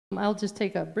I'll just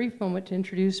take a brief moment to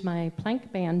introduce my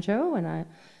Plank Banjo, and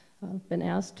I've been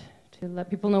asked to let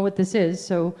people know what this is.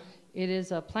 So it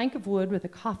is a plank of wood with a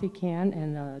coffee can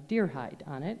and a deer hide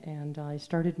on it, and I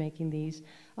started making these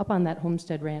up on that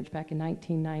homestead ranch back in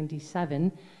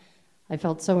 1997. I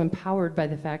felt so empowered by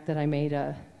the fact that I made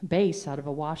a bass out of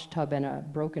a wash tub and a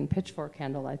broken pitchfork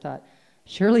handle. I thought,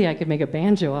 surely I could make a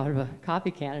banjo out of a coffee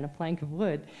can and a plank of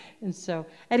wood. And so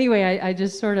anyway, I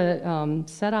just sort of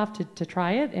set off to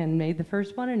try it and made the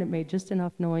first one, and it made just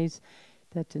enough noise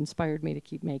that inspired me to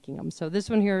keep making them. So this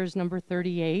one here is number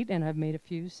 38, and I've made a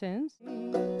few since.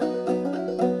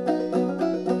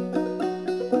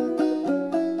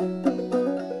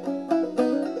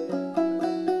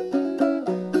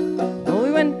 Well,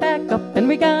 we went back up and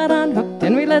we got unhooked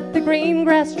and we let the green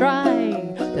grass dry.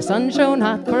 The sun shone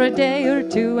hot for a day or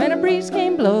two and a breeze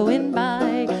came blowing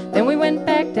by. Then we went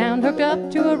back down, hooked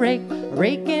up to a rake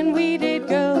and we did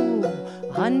go.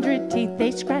 100 teeth, they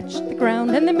scratched the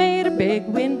ground and they made a big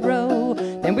windrow.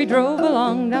 Then we drove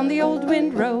along down the old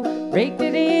windrow, raked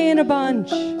it in a bunch.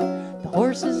 The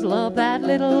horses love that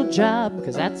little job,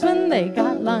 'cause that's when they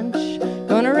got lunch.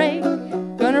 Gonna rake,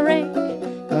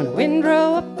 gonna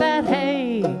windrow up that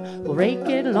hay. We'll rake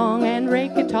it long and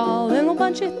rake it tall, then we'll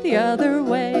bunch it the other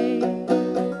way.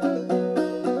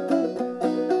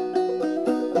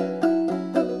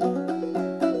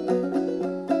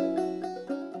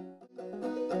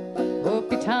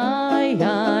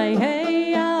 Whoopie-tie-hi,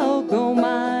 hey, I'll go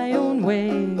my own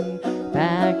way,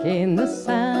 back in the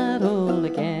saddle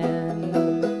again.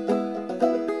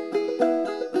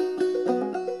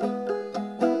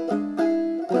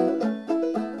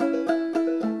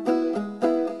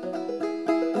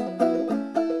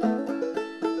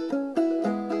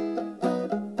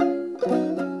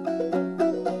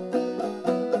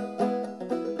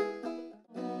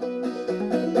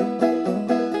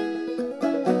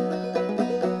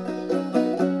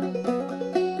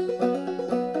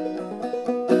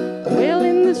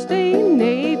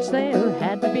 There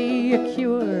had to be a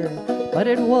cure, but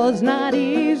it was not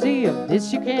easy, of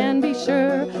this you can be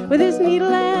sure. With his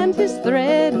needle and his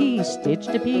thread he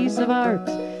stitched a piece of art.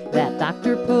 That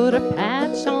doctor put a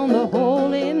patch on the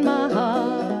hole in my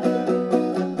heart.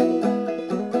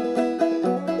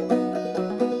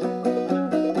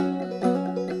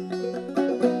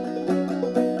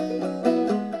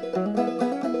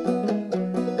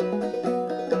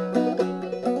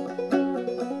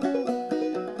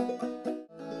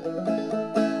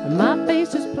 My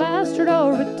face is plastered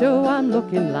over, though I'm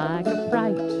looking like a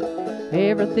fright.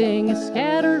 Everything is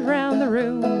scattered round the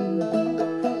room,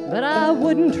 but I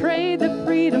wouldn't trade the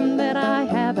freedom that I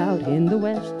have out in the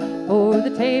West for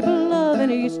the table of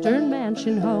an Eastern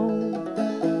mansion home.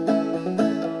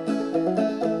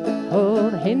 Oh,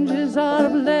 the hinges are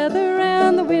of leather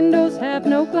and the windows have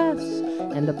no glass,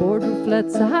 and the board roof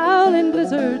lets the howling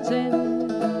blizzards in.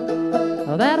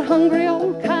 Oh, that hungry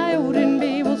old coyote in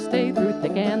me will stay through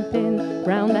thick and thin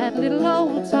round that little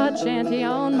old sod shanty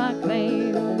on my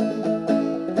claim.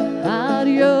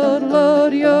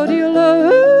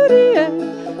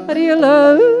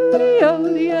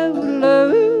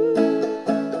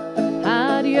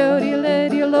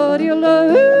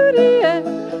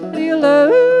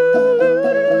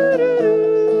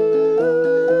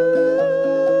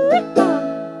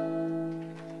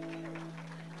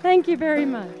 Thank you very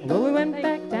much. Well, we went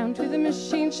back down to the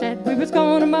machine shed. We was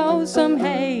gonna mow some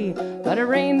hay, but it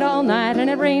rained all night and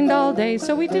it rained all day,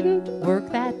 so we didn't work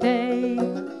that day.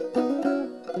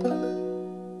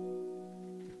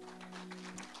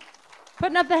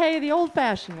 Putting Up the Hay the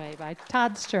Old-Fashioned Way by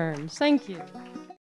Todd Stearns. Thank you.